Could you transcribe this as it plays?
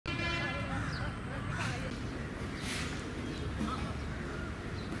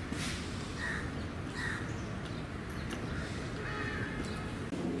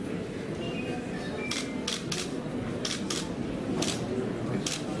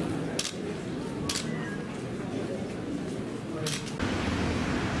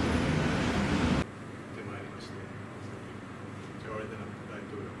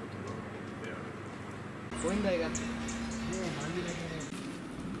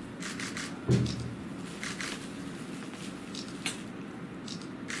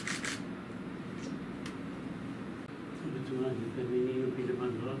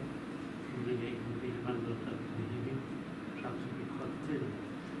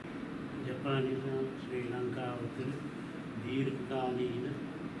ජපානයේ ශ්‍රී ලංකාව තුළ දීර්ඝකාලීන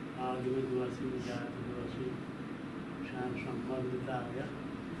ආගමික වශයෙන් ජාතික වශයෙන් සම්බන්ධතාවය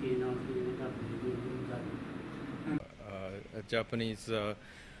තියෙනවා කියන එක අපිට ගන්න. Japanese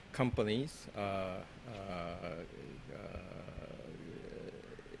companies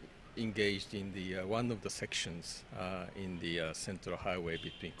engaged in the one of the sections in the central highway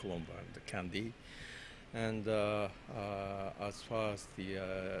between Colombo and Kandy. And as far as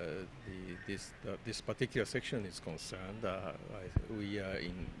this particular section is concerned, we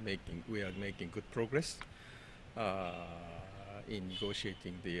are making good progress in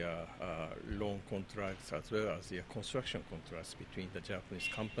negotiating the loan contracts as well as the construction contracts between the Japanese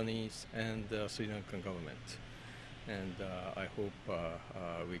companies and the Sri Lankan government. And I hope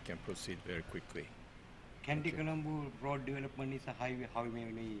we can proceed very quickly. Kandy Colombo road development is a highway. How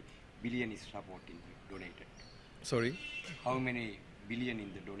many billion is supporting donated? Sorry? How many billion in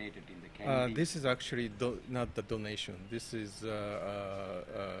the donated in the Kandy? This is actually not the donation. This is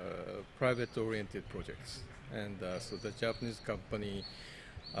private-oriented projects. And so the Japanese company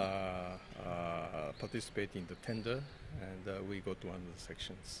participate in the tender, and we go to one of the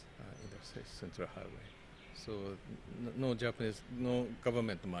sections in the central highway. So no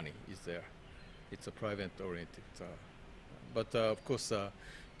government money is there. It's a private-oriented. But of course,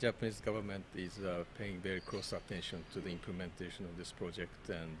 Japanese government is paying very close attention to the implementation of this project,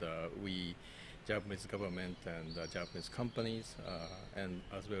 and Japanese government and Japanese companies, and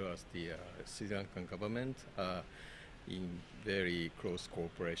as well as the Sri Lankan government, in very close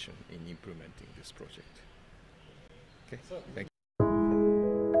cooperation in implementing this project. Okay, thank you.